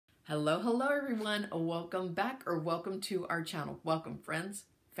Hello everyone. Welcome back or welcome to our channel. Welcome friends,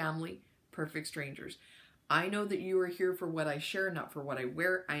 family, perfect strangers. I know that you are here for what I share, not for what I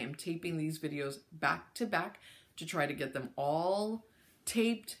wear. I am taping these videos back to back to try to get them all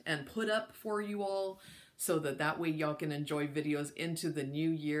taped and put up for you all so that way y'all can enjoy videos into the new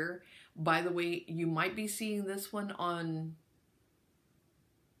year. By the way, you might be seeing this one on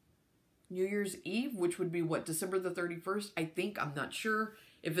New Year's Eve, which would be what, December the 31st? I think, I'm not sure.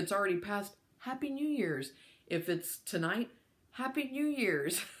 If it's already passed, Happy New Year's. If it's tonight, Happy New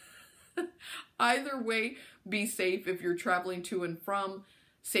Year's. Either way, be safe if you're traveling to and from.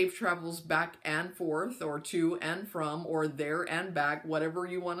 Safe travels back and forth, or to and from, or there and back, whatever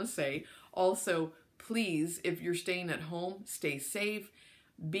you want to say. Also, please, if you're staying at home, stay safe.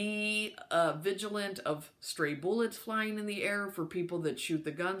 Be vigilant of stray bullets flying in the air for people that shoot the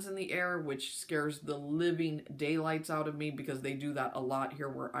guns in the air, which scares the living daylights out of me because they do that a lot here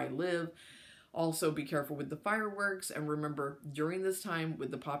where I live. Also, be careful with the fireworks. And remember, during this time with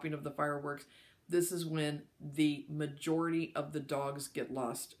the popping of the fireworks, this is when the majority of the dogs get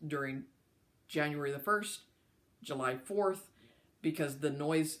lost during January the 1st, July 4th, because the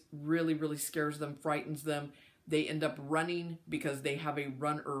noise really scares them, frightens them. They end up running because they have a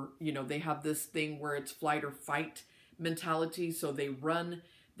run, or, you know, they have this thing where it's flight or fight mentality. So they run,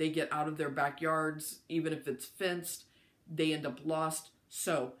 they get out of their backyards, even if it's fenced, they end up lost.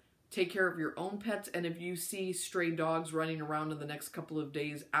 So take care of your own pets. And if you see stray dogs running around in the next couple of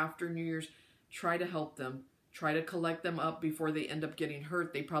days after New Year's, try to help them. Try to collect them up before they end up getting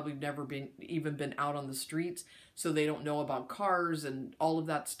hurt. They probably never even been out on the streets, so they don't know about cars and all of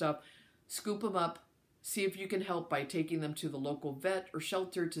that stuff. Scoop them up. See if you can help by taking them to the local vet or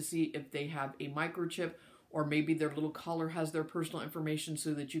shelter to see if they have a microchip, or maybe their little collar has their personal information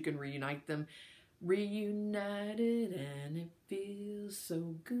so that you can reunite them. Reunited and it feels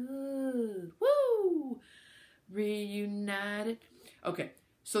so good. Woo! Reunited. Okay,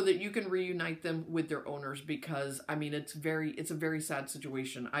 so that you can reunite them with their owners, because I mean it's a very sad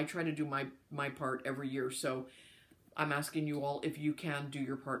situation. I try to do my part every year, so I'm asking you all if you can do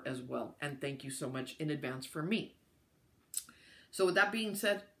your part as well. And thank you so much in advance for me. So with that being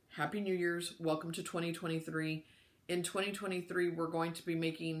said, Happy New Year's. Welcome to 2023. In 2023, we're going to be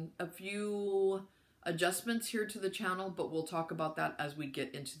making a few adjustments here to the channel, but we'll talk about that as we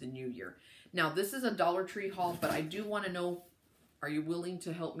get into the new year. Now, this is a Dollar Tree haul, but I do want to know, are you willing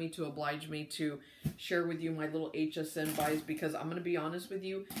to help me, to oblige me, to share with you my little HSN buys? Because I'm going to be honest with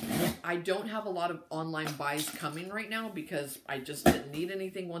you, I don't have a lot of online buys coming right now because I just didn't need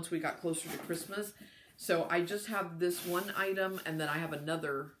anything once we got closer to Christmas. So I just have this one item, and then I have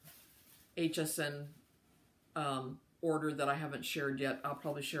another HSN order that I haven't shared yet. I'll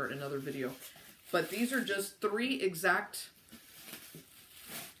probably share it in another video. But these are just 3 exact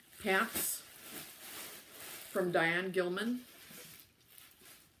pants from Diane Gilman.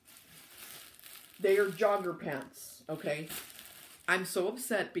 They are jogger pants, okay? I'm so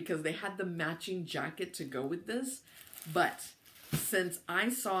upset because they had the matching jacket to go with this, but since I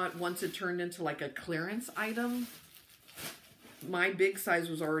saw it once it turned into like a clearance item, my big size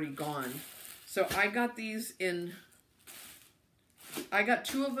was already gone. So I got these in, I got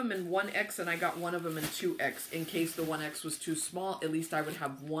 2 of them in 1X and I got 1 of them in 2X. In case the 1X was too small, at least I would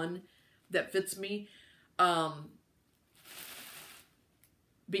have one that fits me.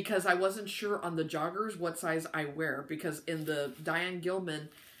 Because I wasn't sure on the joggers what size I wear. Because in the Diane Gilman,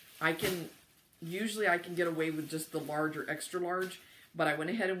 usually I can get away with just the large or extra large. But I went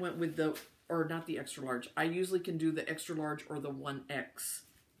ahead and went with or not the extra large. I usually can do the extra large or the 1X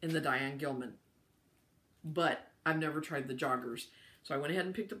in the Diane Gilman. But I've never tried the joggers. So I went ahead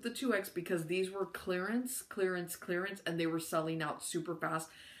and picked up the 2X because these were clearance. And they were selling out super fast.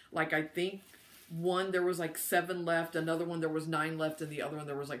 Like, I think one, there was like 7 left. Another one, there was 9 left. And the other one,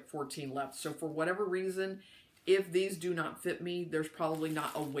 there was like 14 left. So for whatever reason, if these do not fit me, there's probably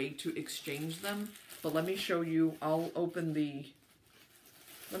not a way to exchange them. But let me show you. Let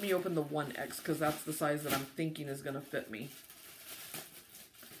me open the 1X because that's the size that I'm thinking is going to fit me.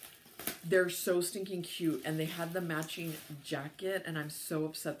 They're so stinking cute. And they had the matching jacket. And I'm so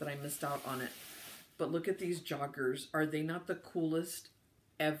upset that I missed out on it. But look at these joggers. Are they not the coolest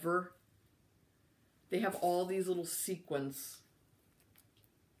ever? They have all these little sequins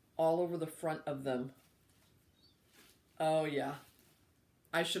all over the front of them. Oh, yeah.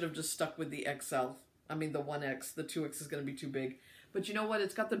 I should have just stuck with the XL. I mean, the 1X. The 2X is going to be too big. But you know what?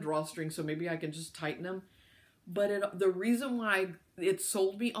 It's got the drawstring, so maybe I can just tighten them. But the reason why it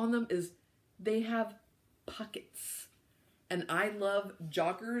sold me on them is they have pockets. And I love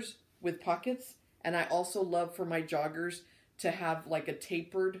joggers with pockets. And I also love for my joggers to have like a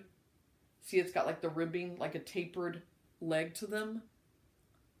tapered See, it's got like the ribbing, like a tapered leg to them.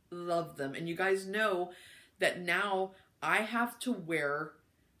 Love them. And you guys know that now I have to wear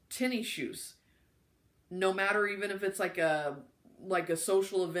tennis shoes. No matter, even if it's like a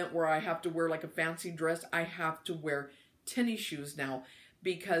social event where I have to wear like a fancy dress, I have to wear tennis shoes now,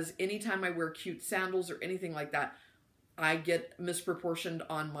 because anytime I wear cute sandals or anything like that, I get misproportioned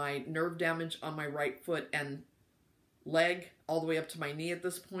on my nerve damage on my right foot and leg all the way up to my knee at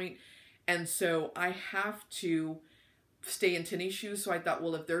this point. And so I have to stay in tennis shoes. So I thought,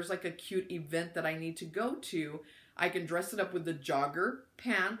 well, if there's like a cute event that I need to go to, I can dress it up with the jogger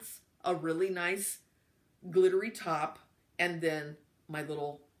pants, a really nice glittery top, and then my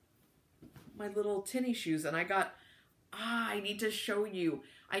little tennis shoes. And I got, I need to show you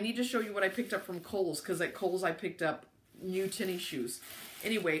what I picked up from Kohl's, because at Kohl's I picked up new tennis shoes.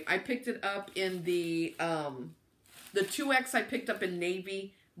 Anyway, I picked it up in the 2X I picked up in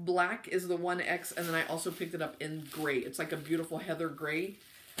navy. Black is the 1X, and then I also picked it up in gray. It's like a beautiful heather gray.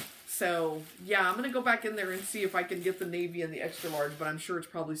 So, yeah, I'm going to go back in there and see if I can get the navy and the extra large, but I'm sure it's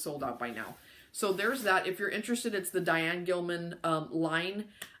probably sold out by now. So there's that. If you're interested, it's the Diane Gilman line.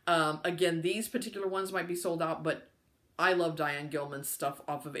 Again, these particular ones might be sold out, but I love Diane Gilman's stuff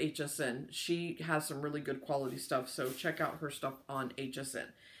off of HSN. She has some really good quality stuff, so check out her stuff on HSN.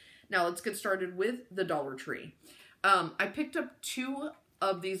 Now, let's get started with the Dollar Tree. I picked up 2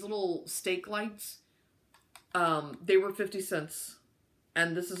 of these little stake lights. They were 50 cents,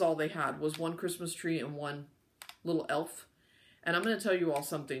 and this is all they had, was 1 Christmas tree and 1 little elf. And I'm going to tell you all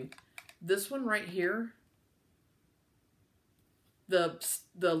something. This one right here, the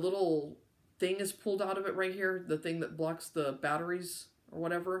little thing is pulled out of it right here, the thing that blocks the batteries or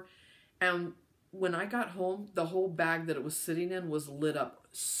whatever. And when I got home, the whole bag that it was sitting in was lit up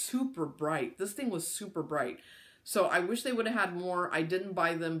super bright. This thing was super bright. So I wish they would have had more. I didn't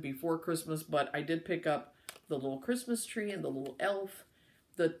buy them before Christmas, but I did pick up the little Christmas tree and the little elf.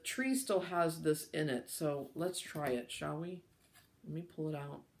 The tree still has this in it, so let's try it, shall we? Let me pull it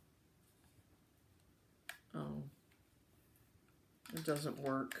out. Oh, it doesn't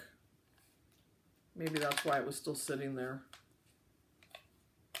work. Maybe that's why it was still sitting there.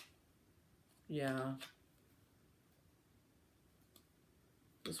 Yeah.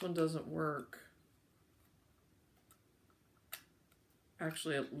 This one doesn't work.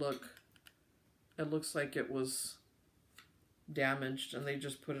 Actually, it looks like it was damaged and they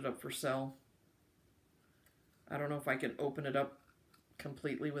just put it up for sale. I don't know if I can open it up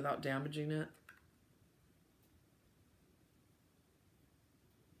completely without damaging it.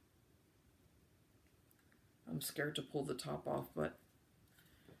 I'm scared to pull the top off, but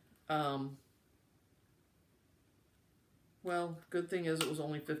well, good thing is it was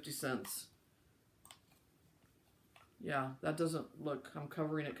only 50 cents. Yeah, that doesn't look, I'm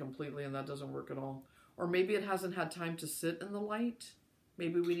covering it completely and that doesn't work at all. Or maybe it hasn't had time to sit in the light.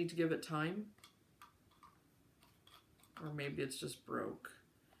 Maybe we need to give it time. Or maybe it's just broke.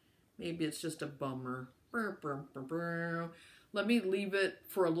 Maybe it's just a bummer. Let me leave it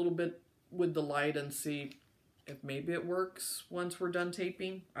for a little bit with the light and see if maybe it works once we're done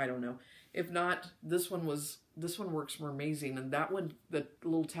taping. I don't know. If not, this one works more amazing, and that one, the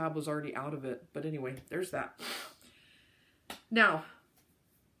little tab was already out of it. But anyway, there's that. Now,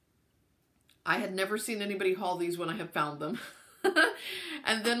 I had never seen anybody haul these when I had found them.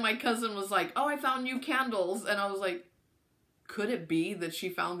 And then my cousin was like, oh, I found new candles. And I was like, could it be that she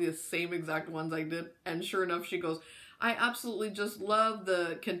found the same exact ones I did? And sure enough, she goes, I absolutely just love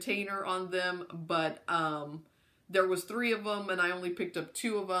the container on them, but there was 3 of them and I only picked up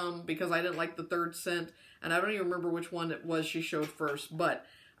 2 of them because I didn't like the 3rd scent. And I don't even remember which one it was she showed first, but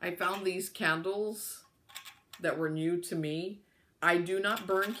I found these candles that were new to me. I do not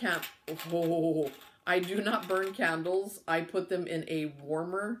burn I do not burn candles. I put them in a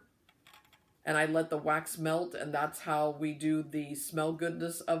warmer and I let the wax melt, and that's how we do the smell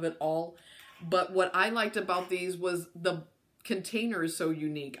goodness of it all. But what I liked about these was the container is so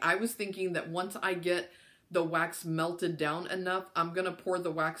unique. I was thinking that once I get the wax melted down enough, I'm going to pour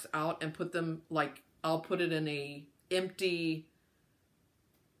the wax out and put them, like, I'll put it in a empty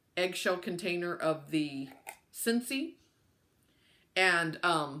eggshell container of the Scentsy and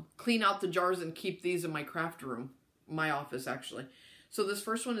clean out the jars and keep these in my craft room, my office actually. So this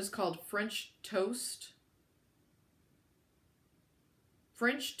first one is called French Toast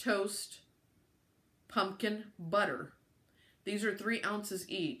Pumpkin Butter. These are 3 ounces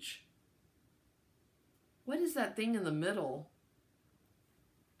each. What is that thing in the middle?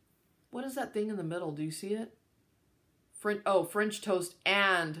 What is that thing in the middle? Do you see it? French toast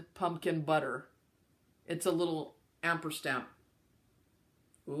and pumpkin butter. It's a little amperstamp.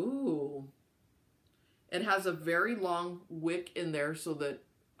 Ooh, It has a very long wick in there so that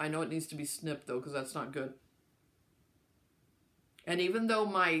I know it needs to be snipped though, because that's not good. And even though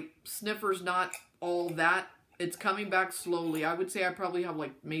my sniffer's not all that, it's coming back slowly. I would say I probably have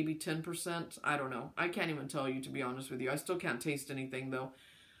like maybe 10%. I don't know. I can't even tell you, to be honest with you. I still can't taste anything though.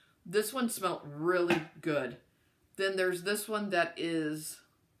 This one smelled really good. Then there's this one that is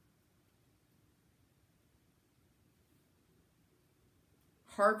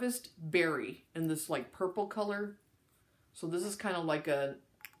Harvest Berry in this like purple color. So this is kind of like a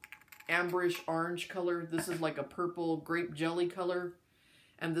amberish orange color. This is like a purple grape jelly color.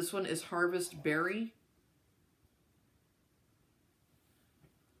 And this one is Harvest Berry.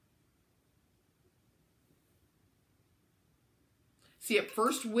 See, at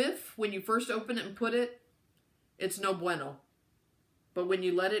first whiff, when you first open it and put it, it's no bueno. But when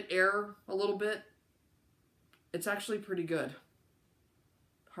you let it air a little bit, it's actually pretty good.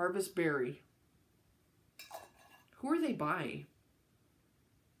 Harvest Berry. Who are they by?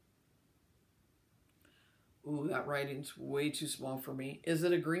 Ooh, that writing's way too small for me. Is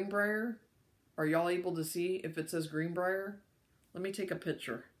it a Greenbrier? Are y'all able to see if it says Greenbrier? Let me take a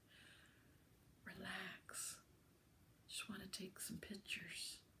picture. Relax. Just want to take some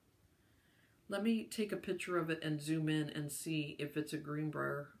pictures. Let me take a picture of it and zoom in and see if it's a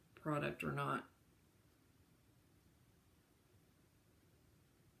Greenbrier product or not.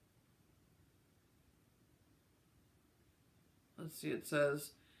 Let's see, it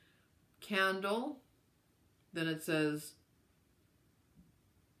says candle. Then it says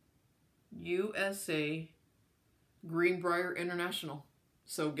USA Greenbrier International.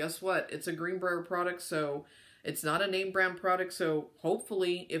 So guess what? It's a Greenbrier product, so it's not a name brand product. So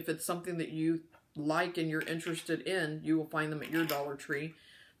hopefully if it's something that you like and you're interested in, you will find them at your Dollar Tree.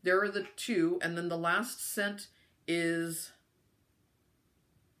 There are the two. And then the last scent is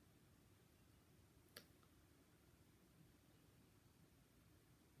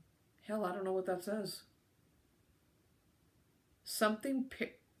hell, I don't know what that says. Something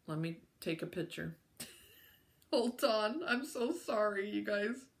let me take a picture. Hold on. I'm so sorry, you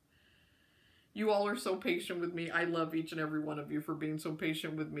guys. You all are so patient with me. I love each and every one of you for being so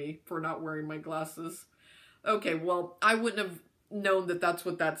patient with me for not wearing my glasses. Okay, well, I wouldn't have known that that's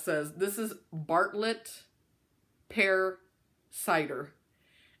what that says. This is Bartlett Pear Cider.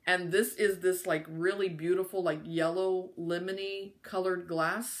 And this is this like really beautiful like yellow lemony colored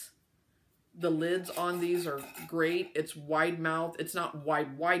glass. The lids on these are great. It's wide mouth. It's not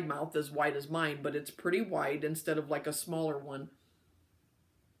wide mouth as wide as mine, but it's pretty wide instead of like a smaller one.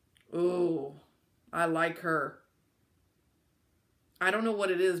 Ooh, I like her. I don't know what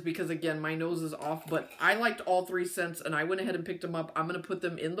it is because, again, my nose is off, but I liked all three scents, and I went ahead and picked them up. I'm going to put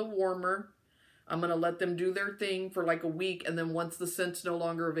them in the warmer. I'm going to let them do their thing for like a week, and then once the scent's no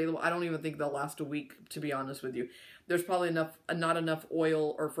longer available, I don't even think they'll last a week, to be honest with you. There's probably not enough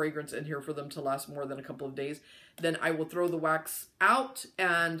oil or fragrance in here for them to last more than a couple of days. Then I will throw the wax out,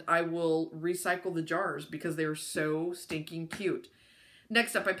 and I will recycle the jars because they're so stinking cute.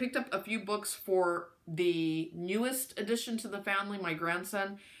 Next up, I picked up a few books for the newest addition to the family, my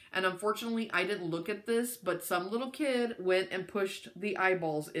grandson. And unfortunately, I didn't look at this, but some little kid went and pushed the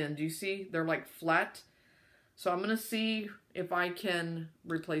eyeballs in. Do you see? They're like flat. So I'm going to see if I can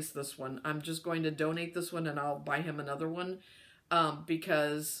replace this one. I'm just going to donate this one and I'll buy him another one.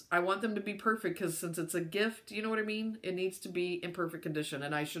 Because I want them to be perfect, because since it's a gift, you know what I mean? It needs to be in perfect condition.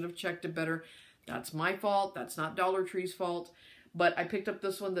 And I should have checked it better. That's my fault. That's not Dollar Tree's fault. But I picked up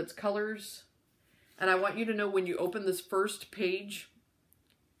this one that's colors. And I want you to know when you open this first page,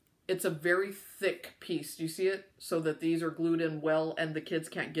 it's a very thick piece. Do you see it? So that these are glued in well and the kids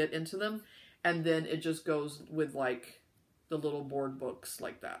can't get into them. And then it just goes with like the little board books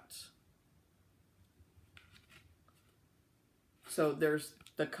like that. So there's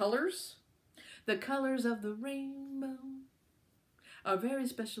the colors. The colors of the rainbow are very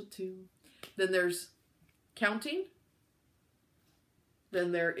special too. Then there's counting.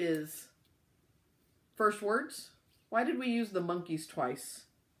 Then there is first words. Why did we use the monkeys twice?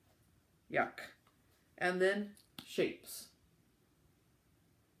 Yuck. And then shapes.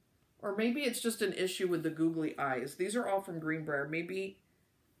 Or maybe it's just an issue with the googly eyes. These are all from Greenbrier. Maybe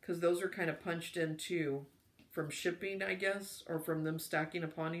because those are kind of punched in too from shipping, I guess, or from them stacking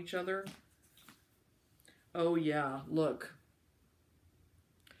upon each other. Oh yeah, look.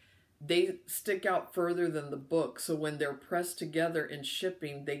 They stick out further than the book, so when they're pressed together in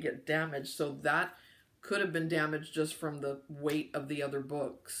shipping, they get damaged. So that could have been damaged just from the weight of the other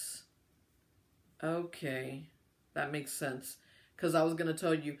books. Okay, that makes sense. Because I was going to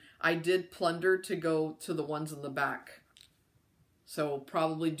tell you, I did plunder to go to the ones in the back. So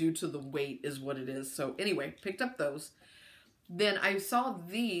probably due to the weight is what it is. So anyway, picked up those. Then I saw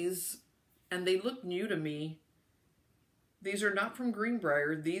these, and they look new to me. These are not from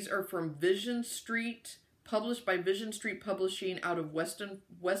Greenbrier. These are from Vision Street, published by Vision Street Publishing out of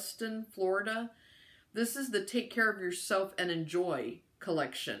Weston, Florida. This is the Take Care of Yourself and Enjoy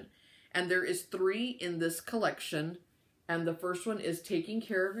collection. And there is 3 in this collection. And the first one is Taking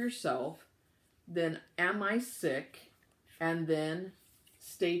Care of Yourself. Then Am I Sick? And then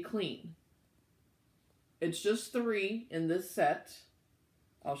Stay Clean. It's just 3 in this set.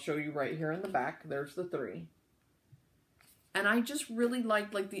 I'll show you right here in the back. There's the 3. And I just really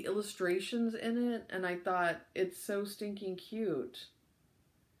liked like the illustrations in it. And I thought, it's so stinking cute.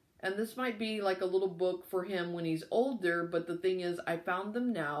 And this might be like a little book for him when he's older. But the thing is, I found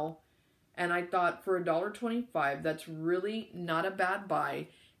them now. And I thought for $1.25, that's really not a bad buy.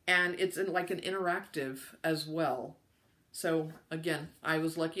 And it's in like an interactive as well. So again, I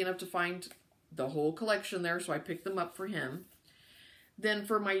was lucky enough to find the whole collection there. So I picked them up for him. Then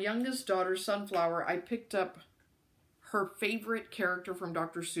for my youngest daughter, Sunflower, I picked up her favorite character from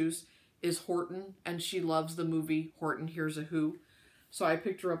Dr. Seuss is Horton. And she loves the movie Horton Hears a Who. So I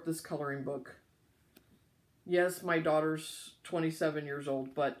picked her up this coloring book. Yes, my daughter's 27 years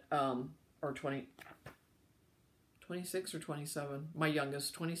old, but, or 26 or 27. My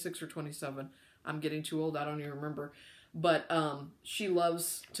youngest, 26 or 27. I'm getting too old. I don't even remember. But she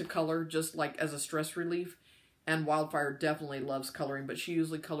loves to color just like as a stress relief. And Wildfire definitely loves coloring. But she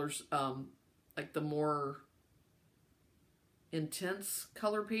usually colors like the more intense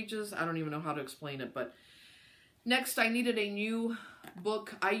color pages. I don't even know how to explain it. But next, I needed a new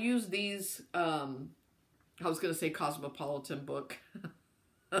book. I use these, I was going to say Cosmopolitan book.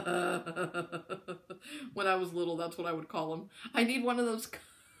 When I was little, that's what I would call them. I need one of those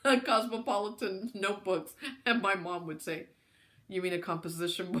Cosmopolitan notebooks. And my mom would say, you mean a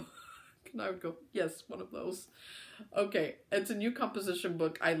composition book? And I would go, yes, one of those. Okay, it's a new composition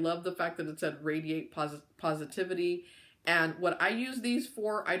book. I love the fact that it said Radiate Positivity. And what I use these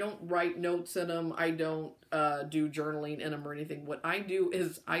for, I don't write notes in them. I don't do journaling in them or anything. What I do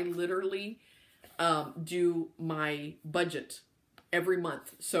is I literally do my budget every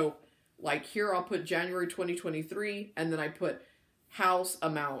month. So like here I'll put January 2023 and then I put house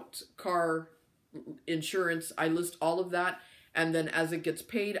amount, car, insurance. I list all of that. And then as it gets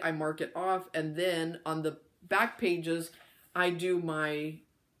paid, I mark it off. And then on the back pages, I do my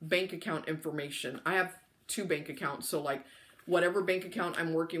bank account information. I have 2 bank accounts. So like whatever bank account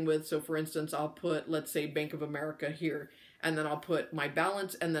I'm working with. So for instance, I'll put, let's say Bank of America here, and then I'll put my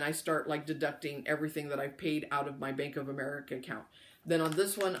balance. And then I start like deducting everything that I've paid out of my Bank of America account. Then on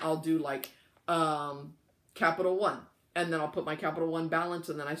this one, I'll do like Capital One. And then I'll put my Capital One balance.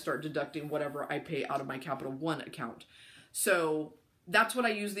 And then I start deducting whatever I pay out of my Capital One account. So that's what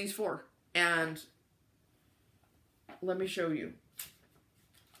I use these for. And let me show you.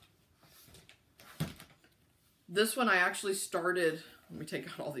 This one I actually started, let me take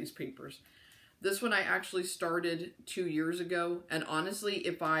out all these papers. This one I actually started 2 years ago. And honestly,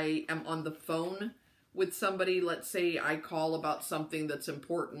 if I am on the phone with somebody, let's say I call about something that's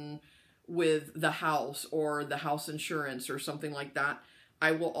important with the house or the house insurance or something like that,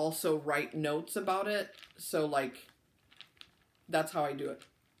 I will also write notes about it. So like, that's how I do it.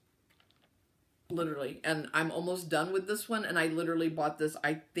 Literally. And I'm almost done with this one. And I literally bought this.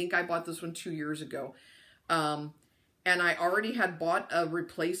 I think I bought this one 2 years ago. And I already had bought a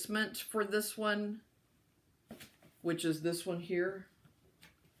replacement for this one, which is this one here.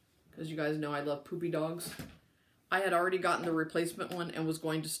 Because you guys know I love poopy dogs. I had already gotten the replacement one and was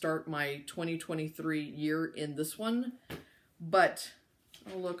going to start my 2023 year in this one. But,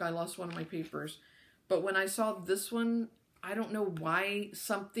 oh look, I lost one of my papers. But when I saw this one, I don't know why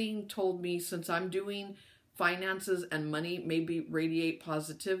something told me, since I'm doing finances and money, maybe radiate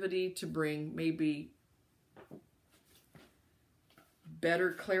positivity to bring maybe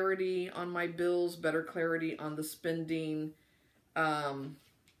better clarity on my bills, better clarity on the spending,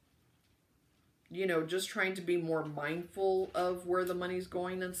 you know, just trying to be more mindful of where the money's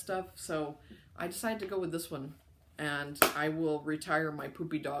going and stuff. So I decided to go with this one, and I will retire my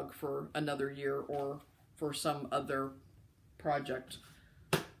poopy dog for another year or for some other project.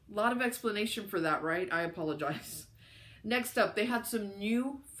 A lot of explanation for that, right? I apologize. Next up, they had some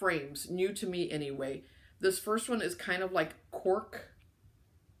new frames, new to me anyway. This first one is kind of like cork.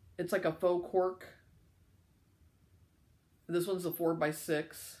 It's like a faux cork. This one's a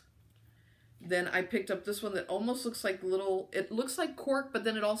 4x6. Then I picked up this one that almost looks like little, it looks like cork, but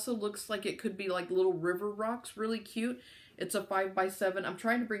then it also looks like it could be like little river rocks, really cute. It's a 5x7. I'm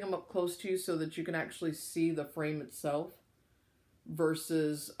trying to bring them up close to you so that you can actually see the frame itself.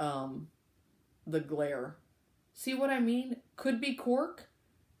 versus the glare. See what I mean? Could be cork,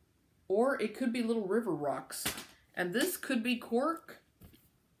 or it could be little river rocks. And this could be cork,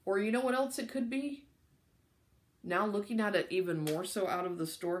 or you know what else it could be? Now looking at it even more so out of the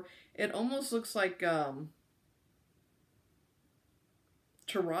store, it almost looks like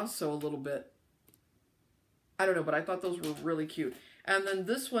terrazzo a little bit. I don't know, but I thought those were really cute. And then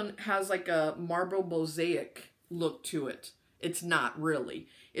this one has like a marble mosaic look to it. It's not really.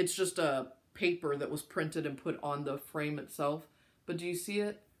 It's just a paper that was printed and put on the frame itself. But do you see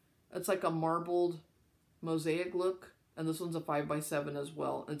it? It's like a marbled mosaic look. And this one's a 5x7 as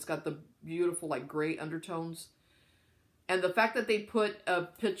well. And it's got the beautiful like gray undertones. And the fact that they put a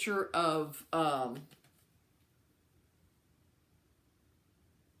picture of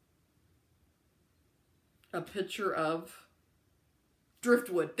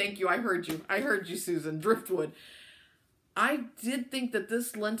driftwood. Thank you. I heard you. I heard you, Susan. Driftwood. I did think that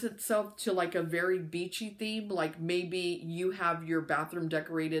this lent itself to like a very beachy theme. Like maybe you have your bathroom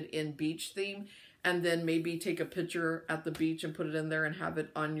decorated in beach theme, and then maybe take a picture at the beach and put it in there and have it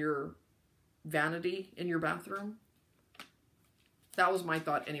on your vanity in your bathroom. That was my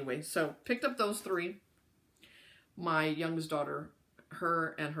thought anyway. So picked up those three. My youngest daughter,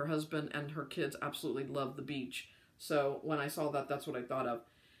 her and her husband and her kids absolutely love the beach. So when I saw that, that's what I thought of.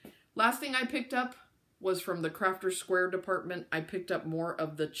 Last thing I picked up was from the Crafter's Square department. I picked up more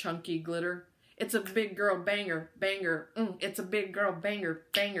of the chunky glitter. It's a big girl banger, banger. It's a big girl banger,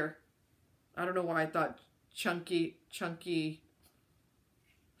 banger. I don't know why I thought chunky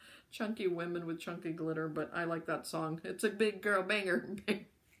women with chunky glitter, but I like that song. It's a big girl banger.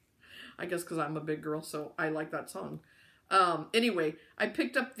 I guess because I'm a big girl, so I like that song. Anyway, I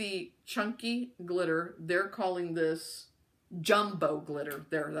picked up the chunky glitter. They're calling this jumbo glitter.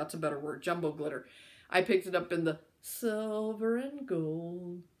 There, that's a better word. Jumbo glitter. I picked it up in the silver and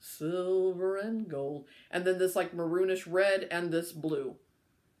gold, silver and gold. And then this like maroonish red and this blue.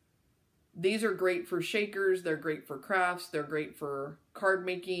 These are great for shakers. They're great for crafts. They're great for card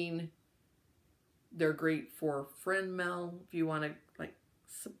making. They're great for friend mail. If you want to like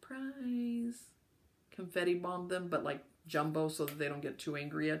surprise, confetti bomb them, but like jumbo so that they don't get too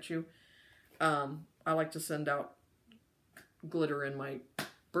angry at you. I like to send out glitter in my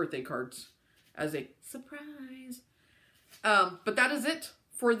birthday cards as a surprise. But that is it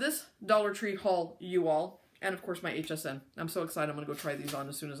for this Dollar Tree haul, you all. And of course my HSN. I'm so excited. I'm going to go try these on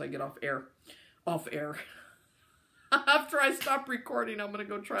as soon as I get off air. Off air. After I stop recording, I'm going to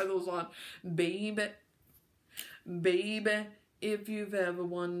go try those on. Baby, baby, if you've ever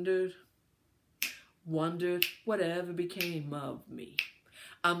wondered whatever became of me.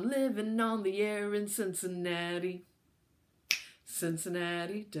 I'm living on the air in Cincinnati.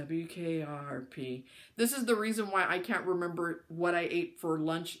 Cincinnati, WKRP. This is the reason why I can't remember what I ate for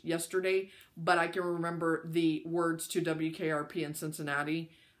lunch yesterday, but I can remember the words to WKRP in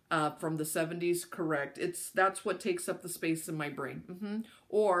Cincinnati from the 70s. Correct. That's what takes up the space in my brain.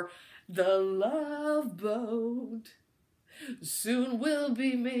 Or the Love Boat soon will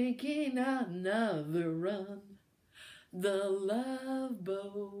be making another run. The Love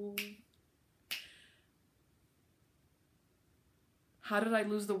Boat. How did I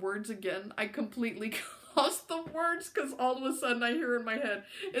lose the words again? I completely lost the words because all of a sudden I hear in my head,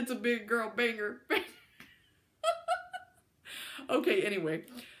 it's a big girl banger. Okay, anyway,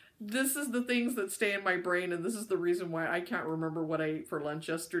 this is the things that stay in my brain, and this is the reason why I can't remember what I ate for lunch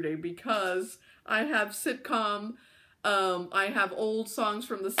yesterday, because I have sitcom, I have old songs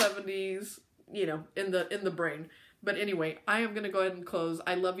from the 70s, you know, in the brain. But anyway, I am going to go ahead and close.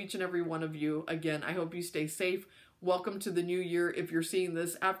 I love each and every one of you. Again, I hope you stay safe. Welcome to the new year. If you're seeing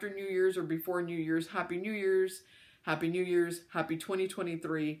this after New Year's or before New Year's, Happy New Year's. Happy New Year's. Happy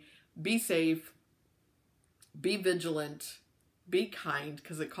 2023. Be safe. Be vigilant. Be kind,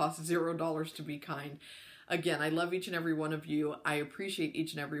 because it costs $0 to be kind. Again, I love each and every one of you. I appreciate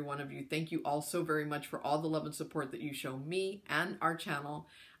each and every one of you. Thank you all so very much for all the love and support that you show me and our channel.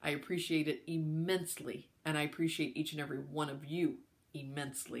 I appreciate it immensely, and I appreciate each and every one of you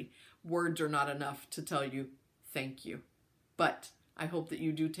immensely. Words are not enough to tell you thank you. But I hope that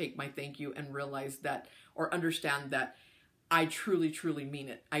you do take my thank you and realize that, or understand that I truly, truly mean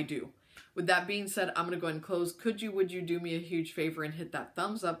it. I do. With that being said, I'm going to go ahead and close. Would you do me a huge favor and hit that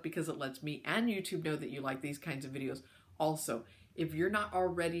thumbs up, because it lets me and YouTube know that you like these kinds of videos. Also, if you're not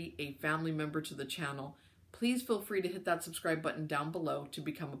already a family member to the channel, please feel free to hit that subscribe button down below to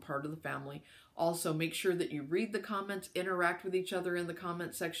become a part of the family. Also, make sure that you read the comments, interact with each other in the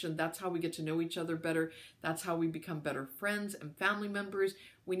comment section. That's how we get to know each other better. That's how we become better friends and family members.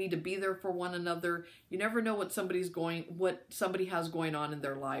 We need to be there for one another. You never know what somebody has going on in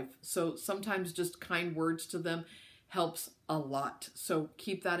their life. So sometimes just kind words to them helps a lot. So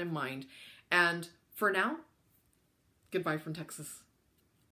keep that in mind. And for now, goodbye from Texas.